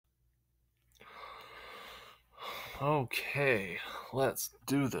Okay, let's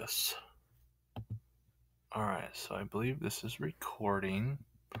do this. Alright, so I believe this is recording.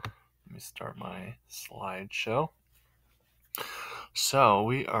 Let me start my slideshow. So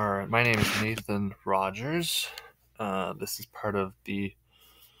my name is Nathan Rogers. This is part of the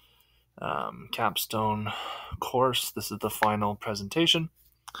Capstone course. This is the final presentation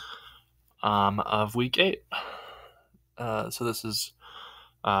of week 8. So this is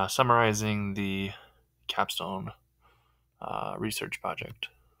summarizing the Capstone research project.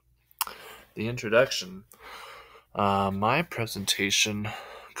 The introduction. My presentation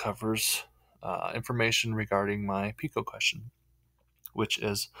covers information regarding my PICO question, which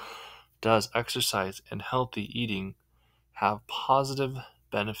is, does exercise and healthy eating have positive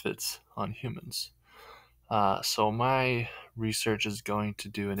benefits on humans? So my research is going to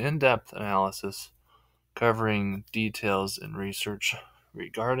do an in-depth analysis covering details in research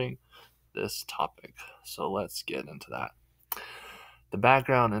regarding this topic. So let's get into that. The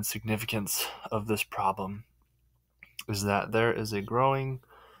background and significance of this problem is that there is a growing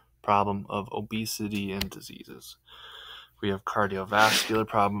problem of obesity and diseases. We have cardiovascular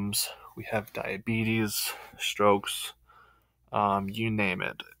problems, we have diabetes, strokes, you name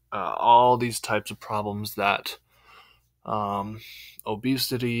it. All these types of problems that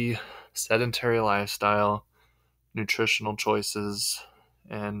obesity, sedentary lifestyle, nutritional choices,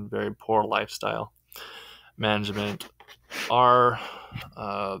 and very poor lifestyle management are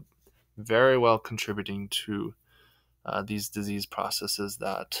very well contributing to these disease processes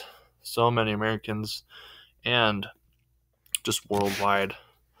that so many Americans and just worldwide,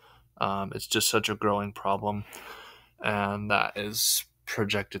 it's just such a growing problem, and that is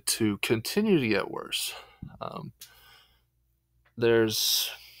projected to continue to get worse.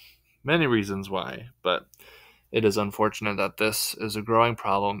 There's many reasons why, but it is unfortunate that this is a growing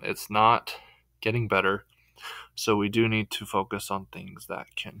problem. It's not getting better, so we do need to focus on things that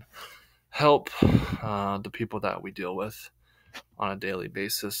can help the people that we deal with on a daily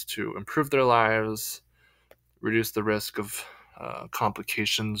basis to improve their lives, reduce the risk of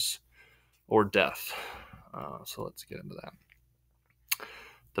complications or death. So let's get into that.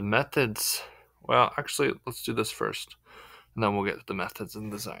 The methods, well, actually, let's do this first, and then we'll get to the methods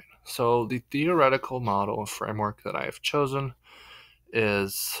and design. So the theoretical model framework that I have chosen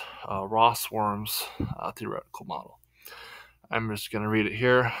is Rossworm's theoretical model. I'm just going to read it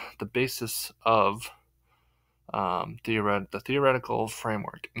here. The basis of the theoretical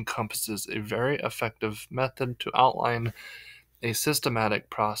framework encompasses a very effective method to outline a systematic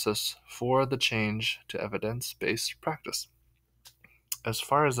process for the change to evidence-based practice. As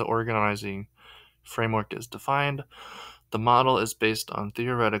far as the organizing framework is defined, the model is based on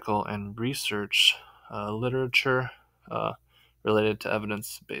theoretical and research literature related to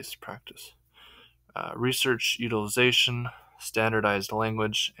evidence-based practice, research utilization, standardized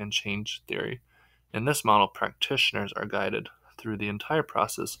language, and change theory. In this model, practitioners are guided through the entire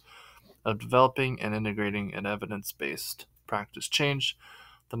process of developing and integrating an evidence-based practice change.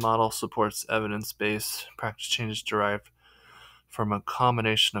 The model supports evidence-based practice changes derived from a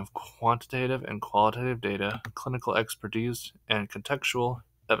combination of quantitative and qualitative data, clinical expertise, and contextual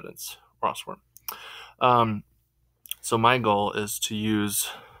evidence. Rossworm. So my goal is to use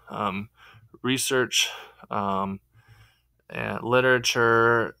research and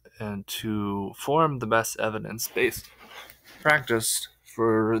literature and to form the best evidence-based practice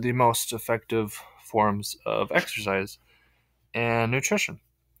for the most effective forms of exercise and nutrition.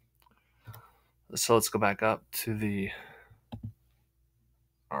 So let's go back up to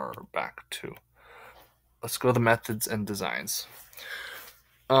let's go to the methods and designs.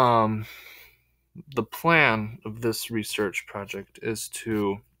 The plan of this research project is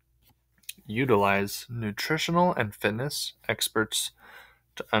to utilize nutritional and fitness experts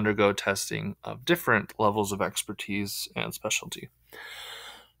to undergo testing of different levels of expertise and specialty.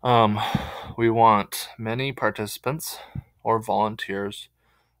 We want many participants or volunteers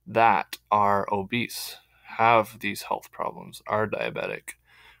that are obese, have these health problems, are diabetic,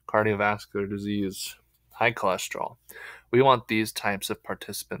 cardiovascular disease, high cholesterol. We want these types of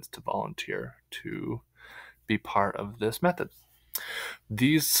participants to volunteer to be part of this method.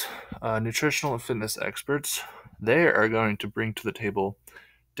 These nutritional and fitness experts, they are going to bring to the table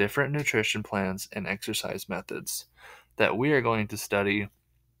different nutrition plans and exercise methods that we are going to study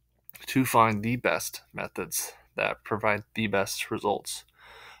to find the best methods that provide the best results.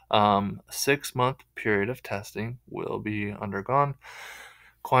 6-month period of testing will be undergone.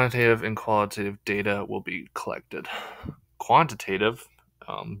 Quantitative and qualitative data will be collected. Quantitative,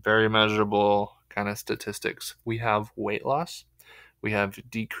 very measurable kind of statistics. We have weight loss, we have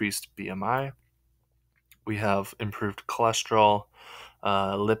decreased BMI, We have improved cholesterol,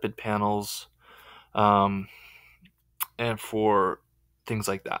 lipid panels, and for things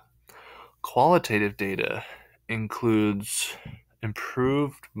like that. Qualitative data includes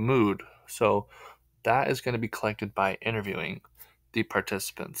improved mood. So that is going to be collected by interviewing the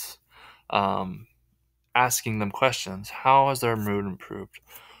participants, asking them questions. How has their mood improved?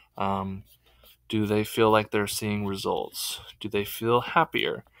 Do they feel like they're seeing results? Do they feel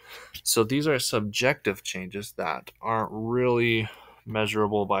happier? So these are subjective changes that aren't really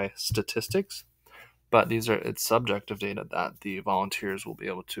measurable by statistics, but it's subjective data that the volunteers will be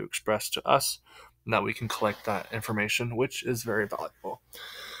able to express to us, and that we can collect that information, which is very valuable.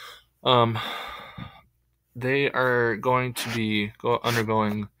 They are going to be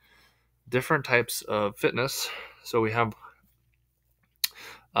undergoing different types of fitness. So we have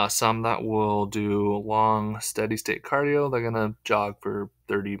some that will do long, steady state cardio. They're going to jog for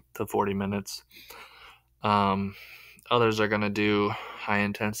 30 to 40 minutes. Others are going to do high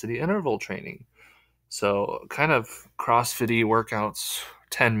intensity interval training. So kind of CrossFit-y workouts,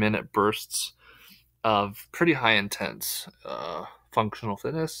 10-minute bursts of pretty high intense functional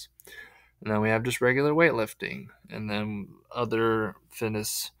fitness. And then we have just regular weightlifting. And then other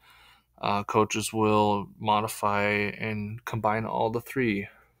fitness coaches will modify and combine all the three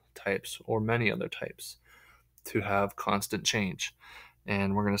types or many other types to have constant change.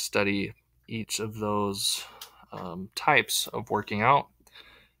 And we're going to study each of those types of working out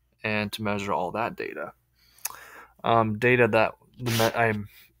and to measure all that data. Data that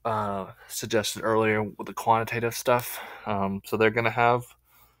I suggested earlier with the quantitative stuff. So they're going to have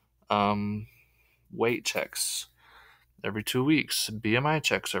weight checks every 2 weeks, BMI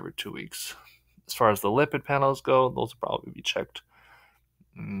checks every 2 weeks. As far as the lipid panels go, those will probably be checked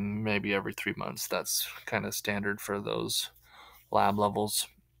maybe every 3 months. That's kind of standard for those lab levels.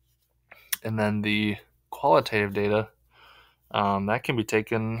 And then the qualitative data, that can be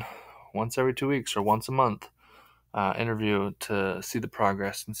taken once every 2 weeks or once a month. Interview to see the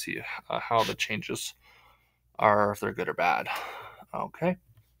progress and see how the changes are, if they're good or bad. Okay.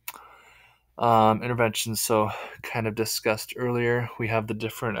 Interventions, so kind of discussed earlier, we have the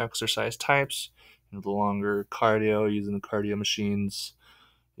different exercise types, the longer cardio, using the cardio machines,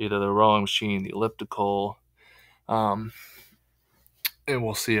 either the rowing machine, the elliptical, and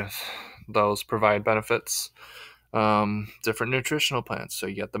we'll see if those provide benefits. Different nutritional plans, so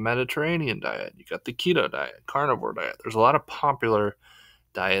you got the Mediterranean diet, you got the keto diet, carnivore diet. There's a lot of popular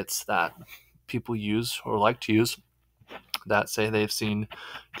diets that people use or like to use that say they've seen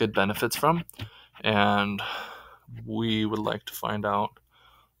good benefits from, and we would like to find out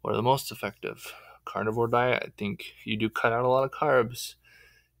what are the most effective. Carnivore diet, I think you do cut out a lot of carbs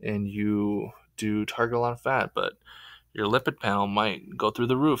and you do target a lot of fat, but your lipid panel might go through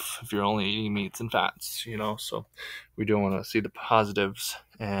the roof if you're only eating meats and fats, so we do want to see the positives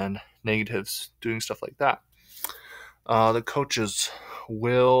and negatives doing stuff like that. The coaches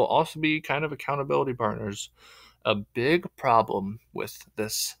will also be kind of accountability partners. A big problem with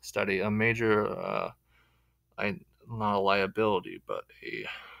this study, a major, not a liability, but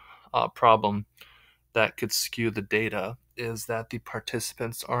a problem that could skew the data, is that the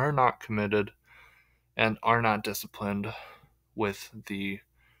participants are not committed and are not disciplined with the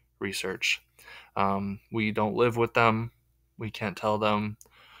research. We don't live with them. We can't tell them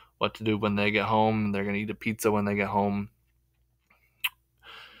what to do when they get home. They're going to eat a pizza when they get home.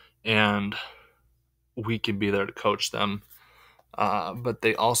 And we can be there to coach them. But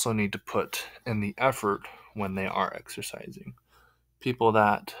they also need to put in the effort when they are exercising. People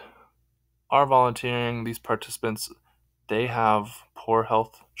that are volunteering, these participants, they have poor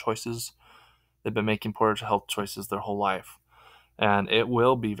health choices. They've been making poor health choices their whole life. And it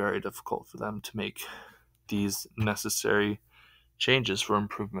will be very difficult for them to make these necessary changes for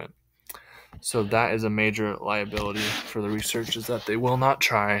improvement. So that is a major liability for the research, is that they will not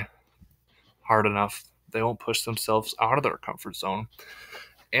try hard enough. They won't push themselves out of their comfort zone,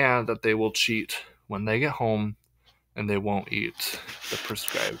 and that they will cheat when they get home and they won't eat the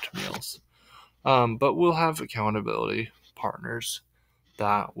prescribed meals. But we'll have accountability partners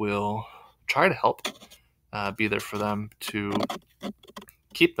that will try to help, be there for them to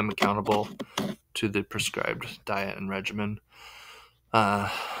keep them accountable to the prescribed diet and regimen,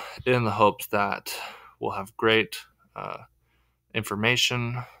 in the hopes that we'll have great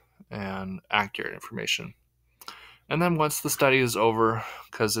information and accurate information. And then once the study is over,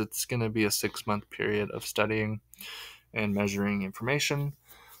 because it's going to be a 6-month period of studying and measuring information,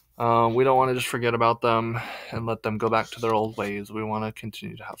 we don't want to just forget about them and let them go back to their old ways. We want to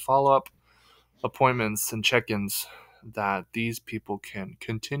continue to have follow-up appointments and check-ins that these people can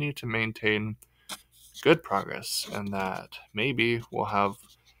continue to maintain good progress, and that maybe we'll have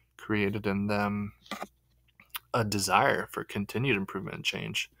created in them a desire for continued improvement and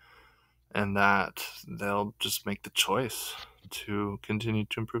change, and that they'll just make the choice to continue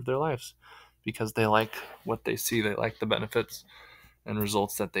to improve their lives because they like what they see, they like the benefits and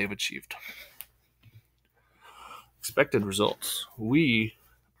results that they've achieved. Expected results. We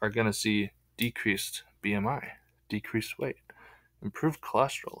are going to see decreased BMI, decreased weight, improved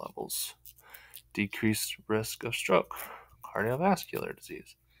cholesterol levels, decreased risk of stroke, cardiovascular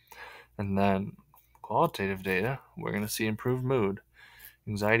disease. And then qualitative data, we're going to see improved mood,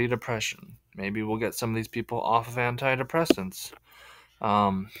 anxiety, depression. Maybe we'll get some of these people off of antidepressants.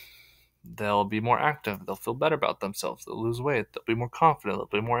 They'll be more active. They'll feel better about themselves. They'll lose weight. They'll be more confident.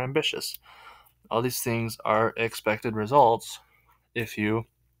 They'll be more ambitious. All these things are expected results if you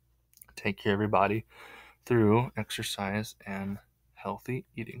take care of your body through exercise and healthy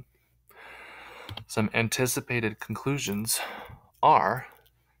eating. Some anticipated conclusions are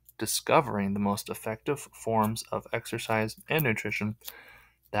discovering the most effective forms of exercise and nutrition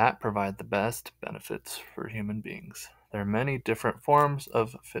that provide the best benefits for human beings. There are many different forms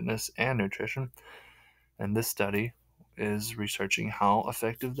of fitness and nutrition, and this study is researching how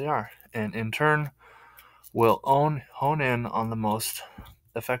effective they are, and in turn will hone in on the most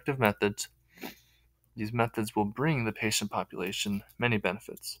effective methods. These methods will bring the patient population many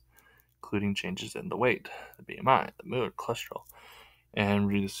benefits, including changes in the weight, the BMI, the mood, cholesterol, and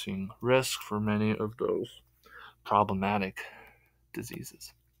reducing risk for many of those problematic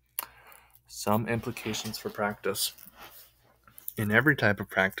diseases. Some implications for practice. In every type of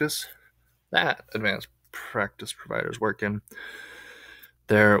practice that advanced practice providers work in,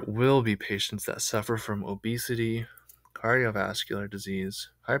 there will be patients that suffer from obesity, cardiovascular disease,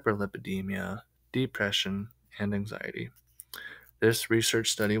 hyperlipidemia, depression, and anxiety. This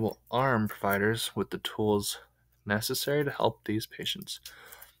research study will arm providers with the tools necessary to help these patients.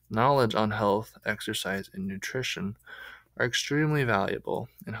 Knowledge on health, exercise, and nutrition are extremely valuable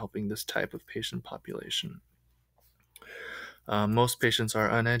in helping this type of patient population. Most patients are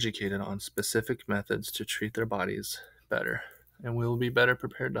uneducated on specific methods to treat their bodies better, and we will be better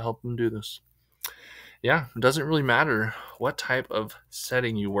prepared to help them do this. Yeah, it doesn't really matter what type of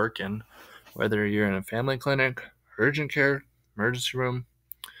setting you work in, whether you're in a family clinic, urgent care, emergency room,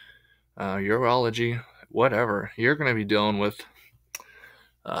 urology, whatever, you're going to be dealing with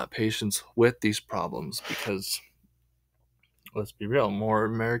patients with these problems because, let's be real, more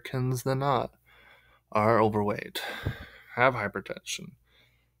Americans than not are overweight, have hypertension,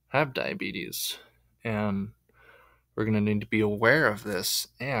 have diabetes, and we're going to need to be aware of this,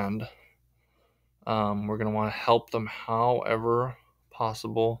 and we're going to want to help them however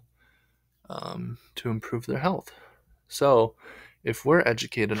possible to improve their health. So if we're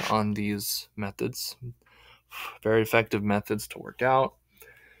educated on these methods, very effective methods to work out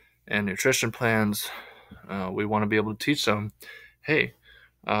and nutrition plans, we want to be able to teach them, hey,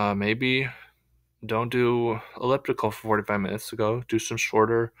 maybe don't do elliptical for 45 minutes to go. Do some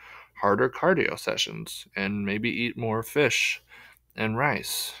shorter, harder cardio sessions, and maybe eat more fish and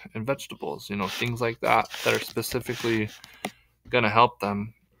rice and vegetables, things like that are specifically going to help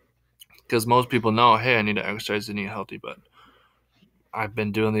them. Because most people know, hey, I need to exercise and eat healthy, but I've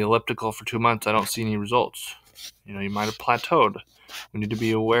been doing the elliptical for 2 months. I don't see any results. You might have plateaued. We need to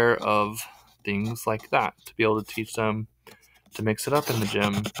be aware of things like that to be able to teach them to mix it up in the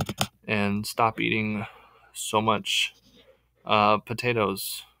gym and stop eating so much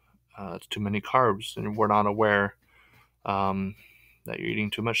potatoes. It's too many carbs, and we're not aware that you're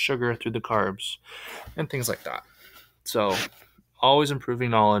eating too much sugar through the carbs and things like that. So always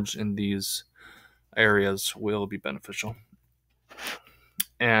improving knowledge in these areas will be beneficial.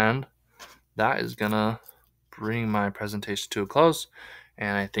 And that is going to bring my presentation to a close.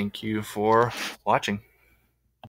 And I thank you for watching.